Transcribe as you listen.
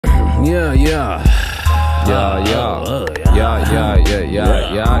Yeah, yeah. Yeah, yeah. Yeah, yeah, yeah,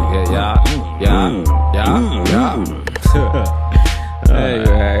 yeah, yeah, yeah, yeah, yeah, yeah. Hey,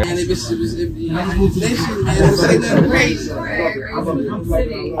 man.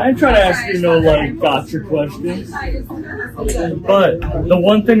 I ain't trying to ask you no, like, gotcha questions. But the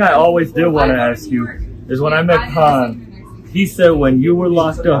one thing I always did want to ask you is when I met Khan, he said when you were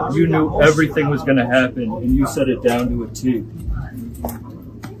locked up, you knew everything was going to happen, and you set it down to a T.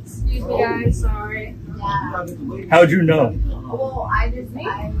 Excuse me, guys, sorry. How'd you know? Well, I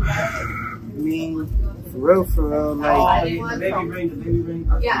mean, for real, like,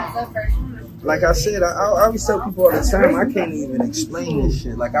 yeah, the first one. like I said, I always tell people all the time, I can't even explain this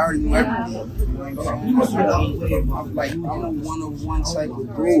shit. Like, I already knew everything. You know what I'm saying? I'm a one-on-one type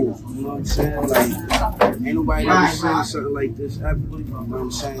of dude. You know what I'm saying? Like, ain't nobody ever seen something like this ever. You know what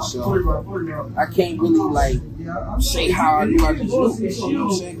I'm saying? So, I can't really, like, say how I knew I just knew. You know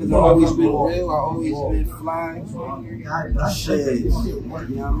what I'm saying? Because I've always been real. I've always been fly. Shit. You know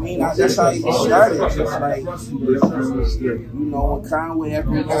what I mean? That's how it started. Just like, you know, when Conway,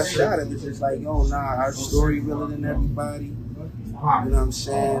 after he got shot, it was just like, yo, nah, our story realer than everybody. You know what I'm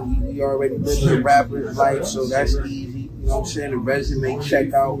saying? We already lived a rapper's life, so that's easy. You know what I'm saying? The resume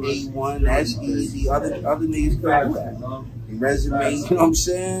check out A1, that's easy. Other niggas couldn't do that. The resume, you know what I'm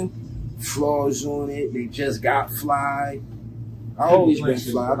saying? Flaws on it. They just got fly. I always been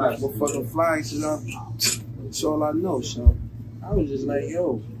fly. I've been fucking fly since that's all I know. So I was just like,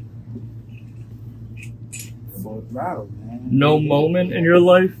 yo, full throttle, man. No moment in your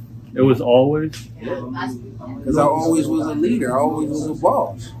life? It was always? Because I always was a leader. I always was a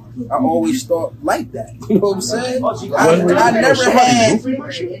boss. I always thought like that. You know what I'm saying?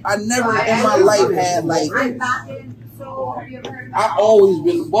 I never in my life had like, I always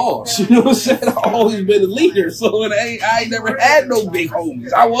been the boss. You know what I'm saying? I always been a leader. So I ain't never had no big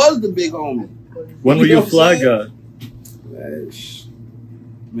homies. I was the big homie. When were you FLYGOD? I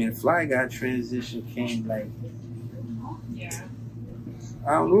mean, the FLYGOD transition came like,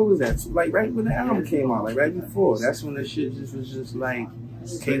 I don't know what was that, like right when the album came out, like right before. That's when the shit just was just like,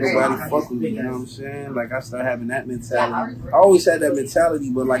 can't nobody fuck with me, you know what I'm saying? Like I started having that mentality. I always had that mentality,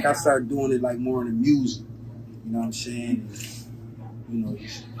 but like I started doing it like more in the music. You know what I'm saying? You know,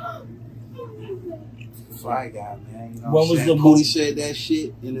 FLYGOD, man. You know what I'm saying? Pootie said that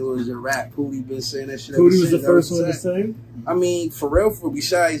shit, and it was a rap. Pootie been saying that shit. Pootie was the first one to say? I mean, for real,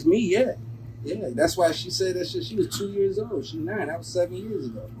 besides me, yeah. Yeah, that's why she said that shit. She was 2 years old. She's 9. That was 7 years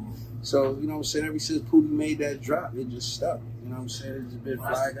ago. So, you know what I'm saying? Ever since Pootie made that drop, it just stuck. You know what I'm saying? It's just been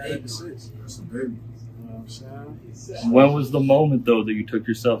FLYGOD ever since. That's a baby. You know what I'm saying? When was the moment, though, that you took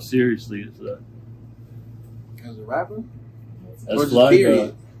yourself seriously as a rapper? As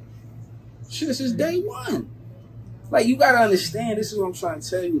FLYGOD? Shit, since day one. Like, you got to understand, this is what I'm trying to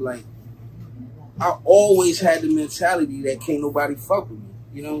tell you. Like, I always had the mentality that can't nobody fuck with me.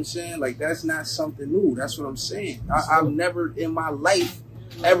 You know what I'm saying? Like, that's not something new. That's what I'm saying. I've never in my life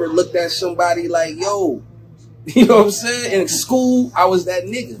ever looked at somebody like, yo, you know what I'm saying? In school, I was that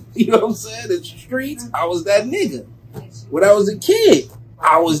nigga. You know what I'm saying? In the streets, I was that nigga. When I was a kid,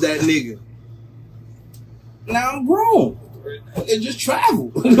 I was that nigga. Now I'm grown. And just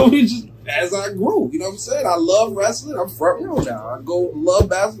travel. You know, just as I grew. You know what I'm saying? I love wrestling. I'm front row now. I go love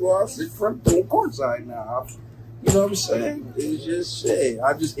basketball. I sit front doing courtside now. You know what I'm saying? It's just shit.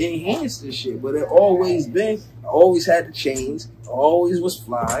 I just enhanced this shit. But it always been, I always had the chains. I always was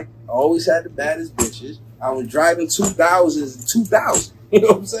fly. I always had the baddest bitches. I was driving 2000s in 2000. You know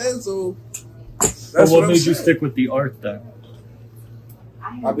what I'm saying? So that's what made you stick with the art then?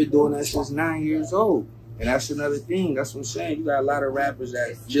 I've been doing that since 9 years old. And that's another thing. That's what I'm saying. You got a lot of rappers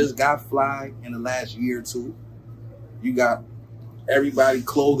that just got fly in the last year or two. You got everybody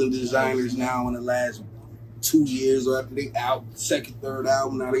clothing designers now in the last 2 years, or after they out, second, third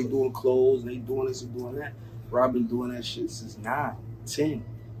album, now they doing clothes, and they doing this and doing that. Bro, I've been doing that shit since 9, 10.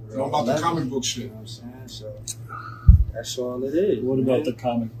 What about the comic book shit? You know what I'm saying? So, that's all it is. What about the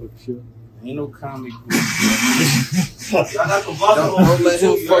comic book shit? Ain't no comic book shit. Don't let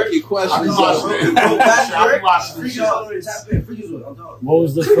him fuck your questions up. What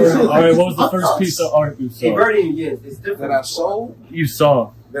was the first, alright, what was the first piece of art you saw? That I sold? You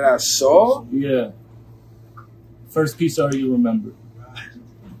saw. That I saw? Yeah. First piece of art you remember?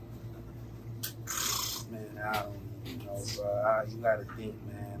 Man, I don't even know, bro. You gotta think,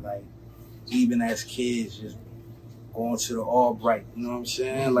 man. Like, even as kids, just going to the Albright, you know what I'm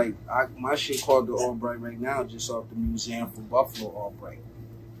saying? Like, my shit called the Albright right now, just off the Museum for Buffalo Albright.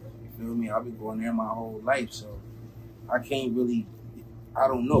 You feel me? I've been going there my whole life, so I can't really I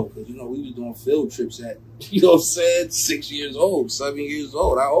don't know, because, you know, we was doing field trips at, you know what I'm saying, 6 years old, 7 years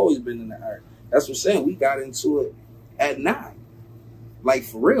old. I always been in the art. That's what I'm saying. We got into it at 9. Like,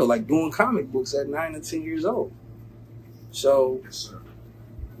 for real, like doing comic books at 9 and 10 years old. So,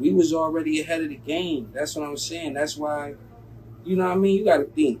 we was already ahead of the game. That's what I'm saying. That's why, you know what I mean? You got to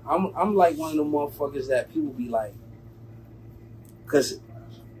think. I'm like one of the motherfuckers that people be like, because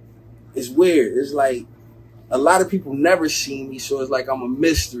it's weird. It's like, a lot of people never see me, so it's like I'm a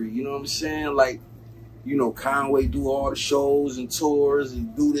mystery. You know what I'm saying? Like, you know, Conway do all the shows and tours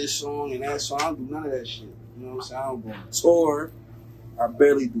and do this song and that song. I don't do none of that shit. You know what I'm saying? I don't go on tour. I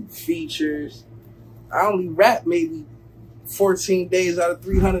barely do features. I only rap maybe 14 days out of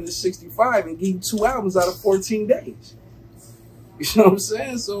 365 and give you 2 albums out of 14 days. You know what I'm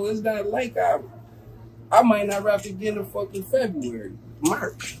saying? So it's not like I might not rap again in fucking February,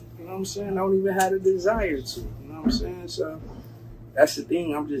 March. You know what I'm saying? I don't even have a desire to. You know what I'm saying? So that's the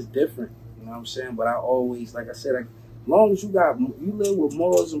thing. I'm just different. You know what I'm saying? But I always, like I said, as long as you live with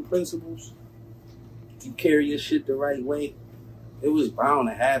morals and principles, you carry your shit the right way, it was bound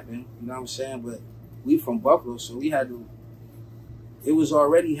to happen. You know what I'm saying? But we from Buffalo, so we had to, it was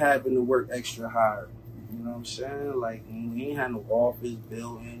already having to work extra hard. You know what I'm saying? Like, we ain't had no office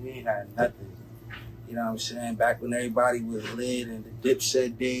building. We ain't had nothing. You know what I'm saying? Back when everybody was lit and the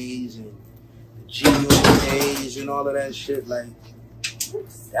Dipset days and the Geo days and all of that shit, like,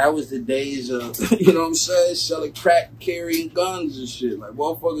 that was the days of, you know what I'm saying, selling crack, carrying guns and shit. Like,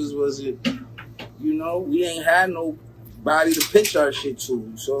 motherfuckers wasn't, you know, we ain't had nobody to pitch our shit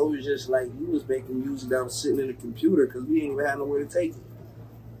to. So it was just like, we was making music that was sitting in the computer because we ain't even had nowhere to take it.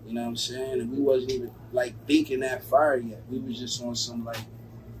 You know what I'm saying? And we wasn't even, like, thinking that far yet. We was just on some, like,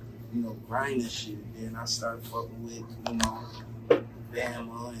 you know, grinding shit. And then I started fucking with, you know,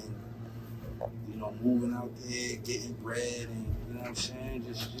 Bama and, you know, moving out there, getting bread, and, you know what I'm saying?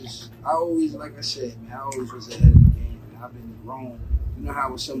 Just, I always, like I said, man, I always was ahead of the game. And I've been grown. You know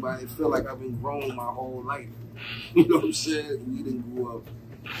how with somebody feel like I've been grown my whole life. You know what I'm saying? We didn't grow up.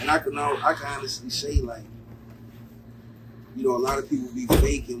 And I can honestly say, like, you know, a lot of people be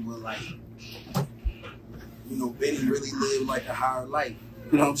faking, but, like, you know, Benny really lived like a higher life.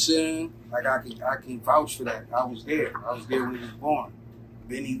 You know what I'm saying? Like, I can vouch for that. I was there. I was there when he was born.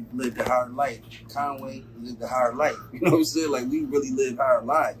 Benny lived a hard life. Conway lived a hard life. You know what I'm saying? Like, we really lived hard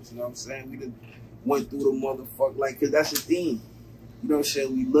lives. You know what I'm saying? We done went through the motherfucker, like, because that's the thing. You know what I'm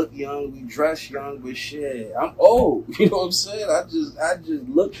saying? We look young, we dress young, but shit, I'm old. You know what I'm saying? I just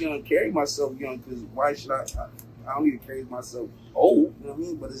look young, carry myself young, because why should I don't need to carry myself old. You know what I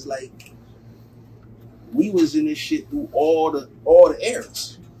mean? But it's like, we was in this shit through all the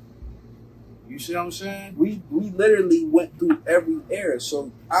eras. You see what I'm saying? We literally went through every era.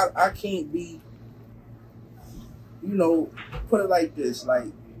 So I can't be, you know, put it like this,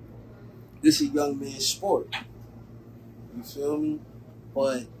 like, this is a young man's sport. You feel me?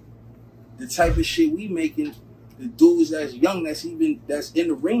 But the type of shit we making, the dudes that's young, that's in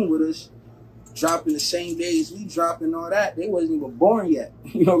the ring with us, dropping the same days we dropping all that, they wasn't even born yet.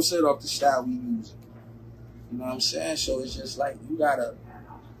 You know what I'm saying? Off the style we using. You know what I'm saying? So it's just like, you gotta,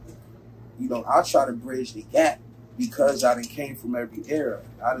 you know, I'll try to bridge the gap because I done came from every era.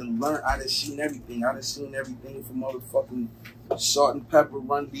 I done learned, I done seen everything. I done seen everything from motherfucking Salt and Pepper,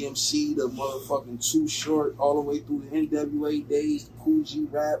 Run DMC, to motherfucking Too Short, all the way through the NWA days, the Cool G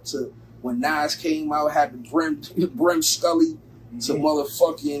rap, to when Nas came out, had the Brim Scully, to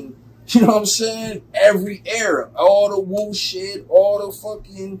motherfucking, you know what I'm saying? Every era. All the Wu shit, all the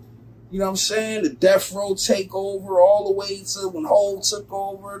fucking, you know what I'm saying? The Death Row takeover, all the way to when Hole took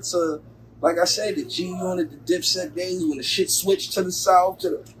over, to, like I said, the G Unit, the Dipset days, when the shit switched to the South,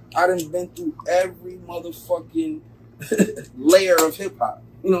 I done been through every motherfucking layer of hip hop.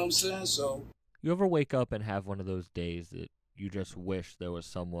 You know what I'm saying? So, you ever wake up and have one of those days that you just wish there was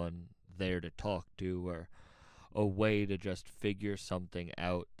someone there to talk to, or a way to just figure something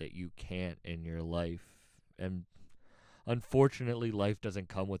out that you can't in your life? And unfortunately, life doesn't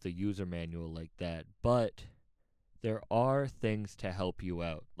come with a user manual like that, but there are things to help you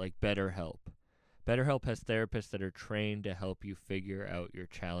out, like BetterHelp. BetterHelp has therapists that are trained to help you figure out your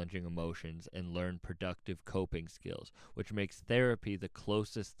challenging emotions and learn productive coping skills, which makes therapy the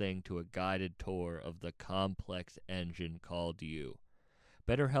closest thing to a guided tour of the complex engine called you.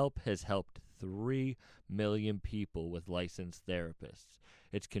 BetterHelp has helped 3 million people with licensed therapists.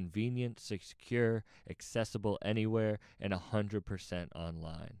 It's convenient, secure, accessible anywhere, and 100%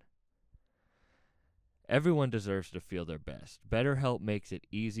 online. Everyone deserves to feel their best. BetterHelp makes it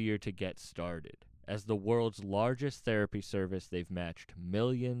easier to get started. As the world's largest therapy service, they've matched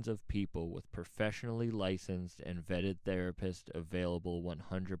millions of people with professionally licensed and vetted therapists available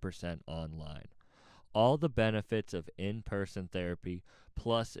 100% online. All the benefits of in-person therapy,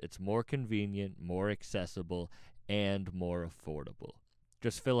 plus it's more convenient, more accessible, and more affordable.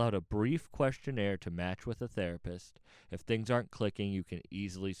 Just fill out a brief questionnaire to match with a therapist. If things aren't clicking, you can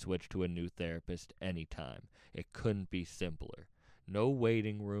easily switch to a new therapist anytime. It couldn't be simpler. No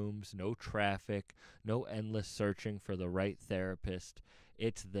waiting rooms, no traffic, no endless searching for the right therapist.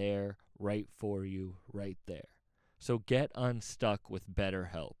 It's there, right for you, right there. So get unstuck with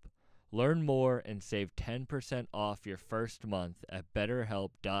BetterHelp. Learn more and save 10% off your first month at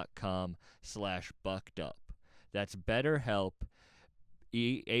betterhelp.com/buckedup. That's BetterHelp,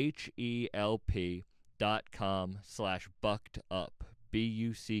 HELP.com/buckedup,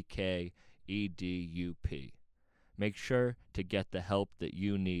 BUCKEDUP. Make sure to get the help that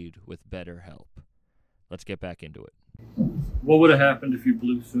you need with BetterHelp. Let's get back into it. What would have happened if you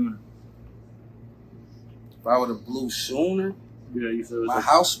blew sooner? If I would have blew sooner, Yeah, you said it was my like,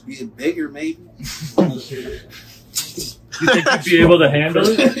 house would be bigger, maybe. you think you'd be able to handle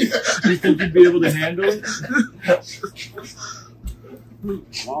it? You think you'd be able to handle it?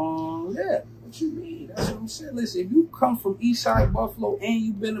 Yeah. What you mean? That's what I'm saying. Listen, if you come from Eastside Buffalo and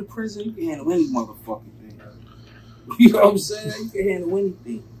you've been in prison, you can handle any motherfucking thing. You know what I'm saying? You can handle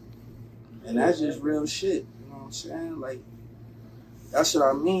anything. And that's just real shit. You know what I'm saying? Like, that's what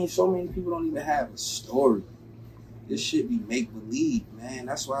I mean. So many people don't even have a story. This shit be make-believe, man.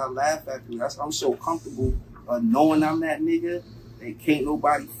 That's why I laugh at people. I'm so comfortable knowing I'm that nigga that can't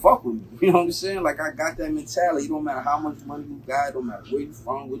nobody fuck with me. You know what I'm saying? Like, I got that mentality. It don't matter how much money you got. It don't matter where you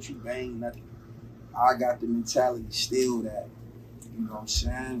from, what you bang, nothing. I got the mentality still that, you know what I'm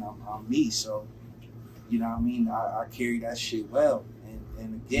saying? I'm me, so, you know what I mean? I carry that shit well.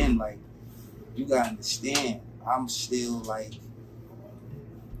 And again, like, you gotta understand, I'm still like,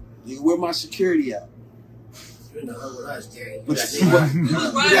 nigga, where my security at? You know with us, Jerry. But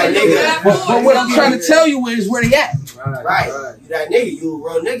what I'm trying to tell you is where they at. Right. You that nigga, you a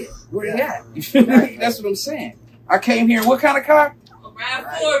real nigga. Where they at? That's what I'm saying. I came here, what kind of car?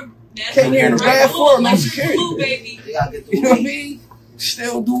 RAV4. Came here in a RAV4, no security. Blue, baby. You know what I mean?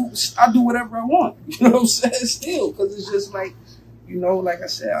 I do whatever I want. You know what I'm saying? Still, because it's just like, you know, like I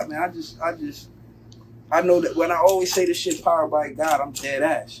said, I mean, I know that when I always say this shit powered by God, I'm dead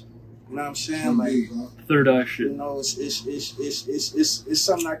ass. You know what I'm saying? Like, third eye shit. you know, it's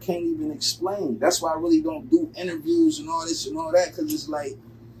something I can't even explain. That's why I really don't do interviews and all this and all that, because it's like,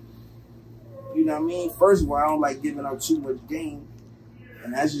 you know what I mean? First of all, I don't like giving up too much game,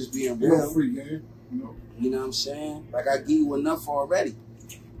 and that's just being real. Free game, You know what I'm saying? Like, I give you enough already.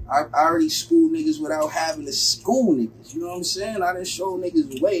 I already school niggas without having to school niggas. You know what I'm saying? I didn't show niggas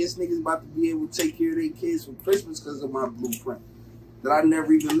the way. This niggas about to be able to take care of their kids for Christmas because of my blueprint that I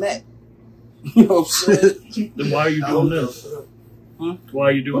never even met. You know what I'm saying? Then why are you doing this? Huh? Why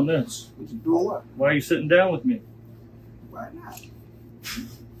are you doing this? What you doing what? Why are you sitting down with me? Why not?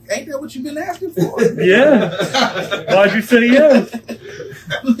 Ain't that what you been asking for? Yeah. Why'd you say yes?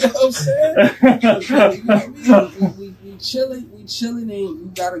 You know what I'm saying? You know what I mean? We chilling and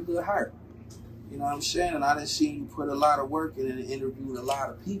you got a good heart. You know what I'm saying? And I done seen you put a lot of work in and interviewed a lot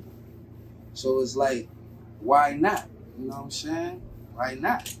of people. So it's like, why not? You know what I'm saying? Why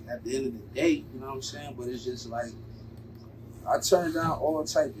not? At the end of the day, you know what I'm saying? But it's just like, I turned down all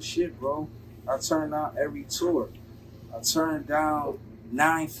type of shit, bro. I turned down every tour. I turned down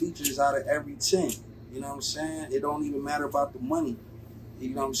 9 features out of every 10. You know what I'm saying? It don't even matter about the money.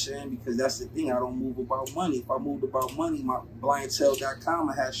 You know what I'm saying? Because that's the thing. I don't move about money. If I moved about money, my blindtail.com,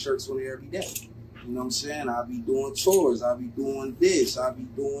 I have shirts on there every day. You know what I'm saying? I'll be doing tours. I'll be doing this. I'll be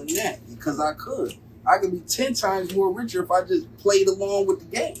doing that. Because I could. I could be 10 times more richer if I just played along with the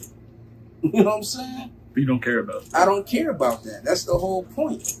game. You know what I'm saying? But you don't care about it. I don't care about that. That's the whole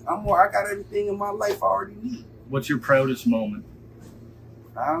point. I got everything in my life I already need. What's your proudest moment?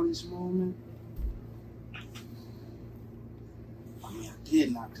 Proudest moment? I mean, I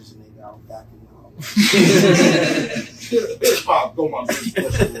did knock this nigga out back in the Pop, go my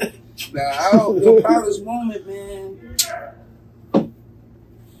baby. Now, the proudest moment, man,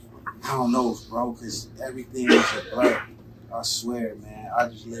 I don't know, bro, because everything is a blur. I swear, man. I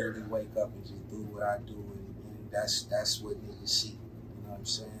just literally wake up and just do what I do, and that's what niggas see. You know what I'm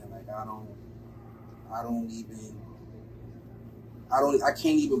saying? Like, I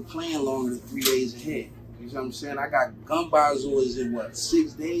can't even plan longer than 3 days ahead. You know what I'm saying? I got Gun Bazoos in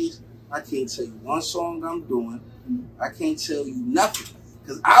 6 days? I can't tell you one song I'm doing. I can't tell you nothing.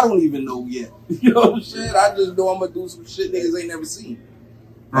 Because I don't even know yet. You know what I'm saying? I just know I'm going to do some shit niggas ain't never seen.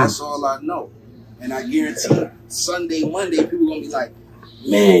 That's all I know. And I guarantee Sunday, Monday, people gonna be like,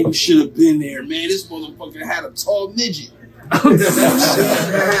 man, you should have been there, man. This motherfucker had a tall midget.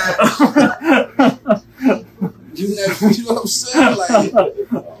 You know what I'm saying? Like,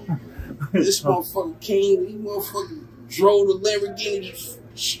 this motherfucker came, he motherfucker drove the Lamborghini just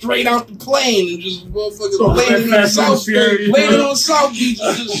straight out the plane and just motherfucker landed in the South landed on South Beach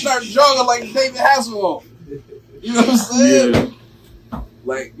and just started jogging like David Hasselhoff. You know what I'm saying? Yeah.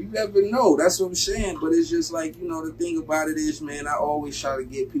 Like, you never know. That's what I'm saying. But it's just like, you know, the thing about it is, man, I always try to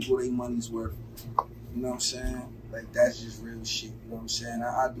give people their money's worth. You know what I'm saying? Like, that's just real shit. You know what I'm saying?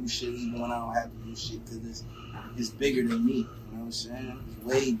 I do shit even when I don't have to do shit because it's bigger than me. You know what I'm saying? It's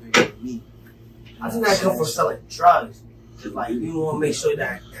way bigger than me. I think that come from selling drugs. Just like, you want to make sure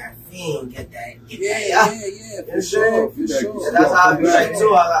that fiend get that. Yeah, for sure. For sure. Yeah, that's how I be like,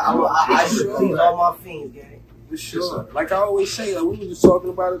 too. I should please all my fiends, gang. For sure. Like I always say, like we were just talking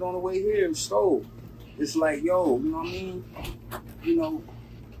about it on the way here in Stove. It's like, yo, you know what I mean? You know,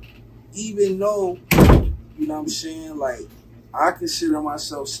 even though, you know what I'm saying, like, I consider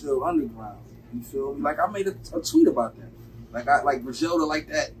myself still underground. You feel me? Like, I made a tweet about that. Like, I like Griselda like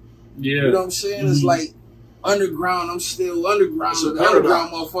that. Yeah. You know what I'm saying? It's like, underground, I'm still underground. So the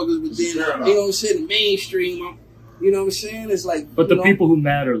underground motherfuckers, but then, you know what I'm saying, the mainstream, you know what I'm saying? It's like, but the people who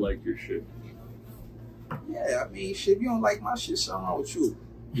matter like your shit. Yeah, I mean, shit, if you don't like my shit, something wrong with you.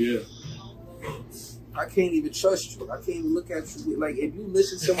 Yeah. I can't even trust you. I can't even look at you. Like, if you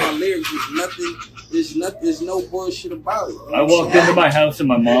listen to my lyrics, there's no bullshit about it. I walked into my house and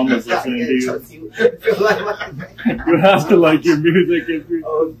my mom was listening to you. You have to like your music.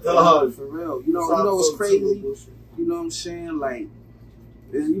 Oh, dog, for real. You know what's crazy? You know what I'm saying? Like,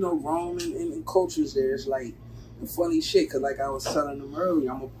 you know, Rome and cultures there. It's like the funny shit, because like I was telling them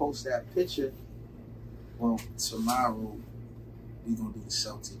earlier, I'm going to post that picture. Well, tomorrow, we going to do the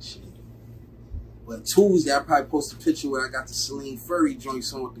Celtic shit. But Tuesday, I probably post a picture where I got the Celine Furry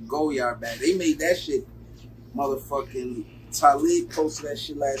joints on with the Goyard bag. They made that shit, motherfucking Talib posted that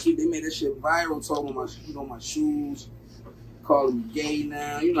shit last week. They made that shit viral, talking about my shoes, calling me gay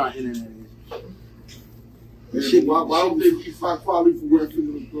now. You know how internet is. Shit, why don't they be quality for wearing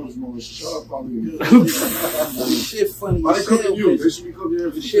Fingerless Gloves more? Shut up on you. Shit funny. Why they come to you? They should be coming here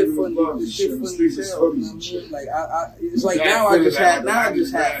for shit funny. Shit funny as hell. Like it's like now I just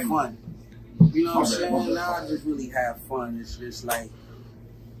have fun. You know what I'm saying? Now I just really have fun. It's just like,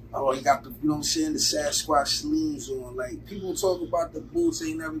 oh, you got the, you know what I'm saying, the Sasquatch sleeves on. Like, people talk about the boots,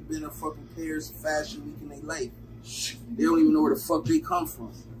 ain't never been a fucking Paris Fashion Week in their life. They don't even know where the fuck they come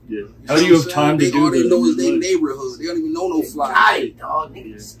from. Yeah. You How do you have time to do all they this? know is their neighborhood. They don't even know no fly. Got it, dog.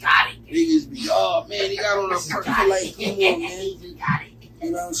 Niggas got it. Niggas be, oh man, he got on a person like, come on, man. You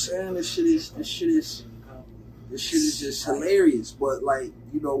know what I'm saying? This shit is just hilarious. But like,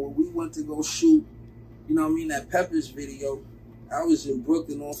 you know, when we went to go shoot, you know what I mean, that Peppers video, I was in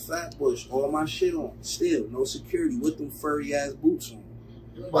Brooklyn on Flatbush, all my shit on, still, no security, with them furry ass boots on.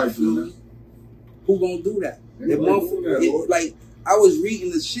 Nobody do that. Who gonna do that? Like, I was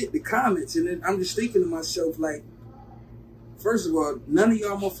reading the shit, the comments, and then I'm just thinking to myself, like, first of all, none of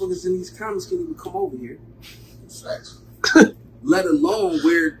y'all motherfuckers in these comments can even come over here. Let alone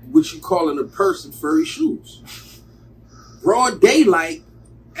wear what you calling a person furry shoes. Broad daylight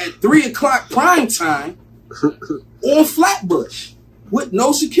at 3 o'clock prime time on Flatbush with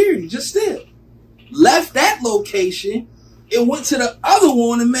no security, just still. Left that location and went to the other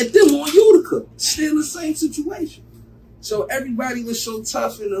one and met them on Utica. Still the same situation. So everybody was so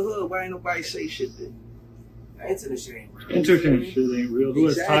tough in the hood. Why ain't nobody say shit then? Internet shit ain't real. Internet shit ain't real. Who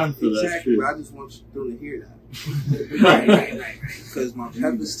has time for that shit? But I just want them to hear that. Right. Because my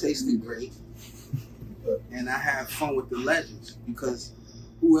peppers tasted great. And I have fun with the legends. Because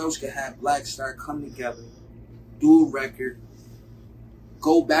who else could have Black Star come together, do a record,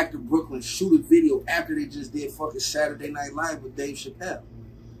 go back to Brooklyn, shoot a video after they just did fucking Saturday Night Live with Dave Chappelle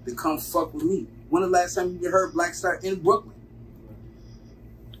to come fuck with me? When the last time you heard Black Star in Brooklyn?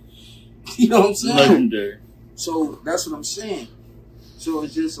 You know what I'm saying? Legendary. So that's what I'm saying. So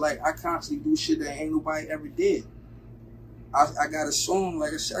it's just like I constantly do shit that ain't nobody ever did. I got a song,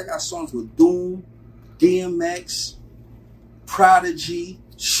 like I said, I got songs with Doom, DMX, Prodigy,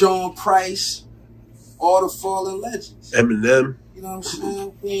 Sean Price, all the fallen legends. Eminem. You know what I'm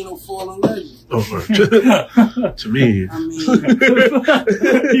saying? We ain't no fallen legends. Oh, to me. I mean,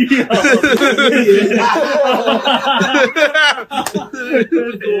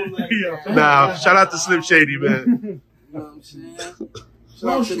 nah, shout out to Slim Shady, man. You know what I'm saying? Shout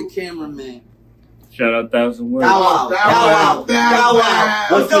out to the cameraman. Shout out 1,000 Words. Wow.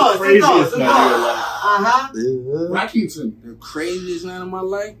 What's up? Rackington. The craziest night of my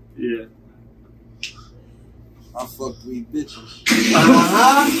life? Yeah. I fuck 3 bitches.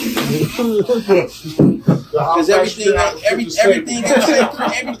 Uh-huh. Because everything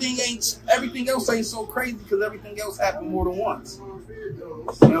else ain't so crazy because everything else happened more than once. You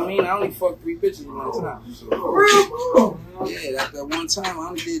know what I mean? I only fucked 3 bitches one time. So, yeah, that one time I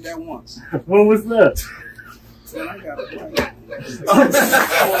only did that once. What was that? Man, I got it right.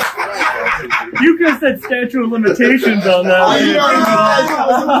 You could have said statute of limitations on that.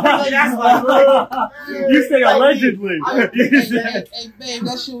 You say allegedly. Hey, babe,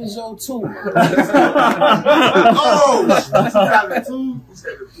 that shit was 02. Oh! This had the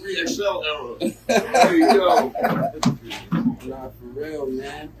 3XL era. There you go. Nah, for real,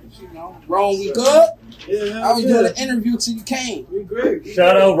 man. But, you know, Rome, we good? Yeah, I was doing an interview till you came. We great.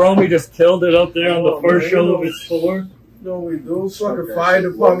 Shout out Rome, he just killed it up there on the first show of his tour. No, we do. Fucking fire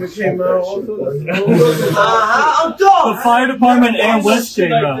department came out. Also, The fire department and West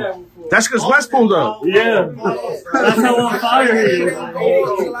came out. That's because West pulled up. Yeah. That's how on fire he is.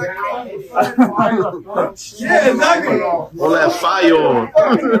 yeah, exactly. All that fire on.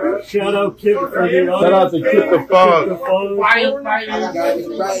 Shout out Kip for the Shout out to Kip the Fog.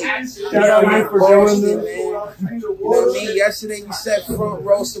 Shout out you for doing this. You know what I mean? Yesterday we sat front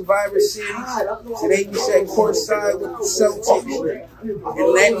row Survivor Series. Today we sat courtside with the Celtics. And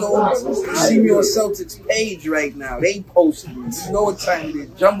that goes, you see me on Celtics page right now. They posted it. You know what time it is.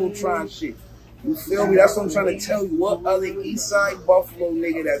 Jumbotron shit. You feel me? That's what I'm trying to tell you. What other Eastside Buffalo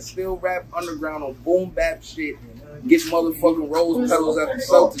nigga that still rap underground on boom bap shit gets motherfucking rose petals at the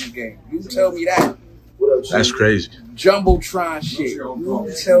Celtics game? You tell me that. That's crazy. Jumbotron shit.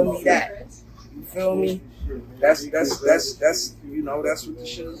 You tell me that. You feel me? That's you know, that's what the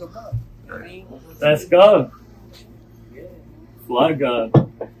shit is about. You know what I mean? That's God. FLYGOD.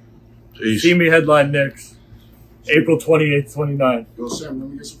 Peace. See me headline next. April 28th, 29th. Yo, Sam, let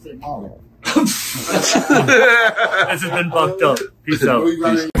me get some fake Marlon. This has been bucked up. Peace out.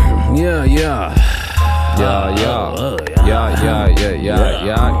 Yeah, yeah. Yeah, yeah. Yeah, yeah, yeah, yeah, yeah,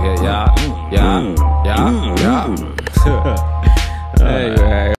 yeah, yeah, yeah, yeah, yeah. Hey, man.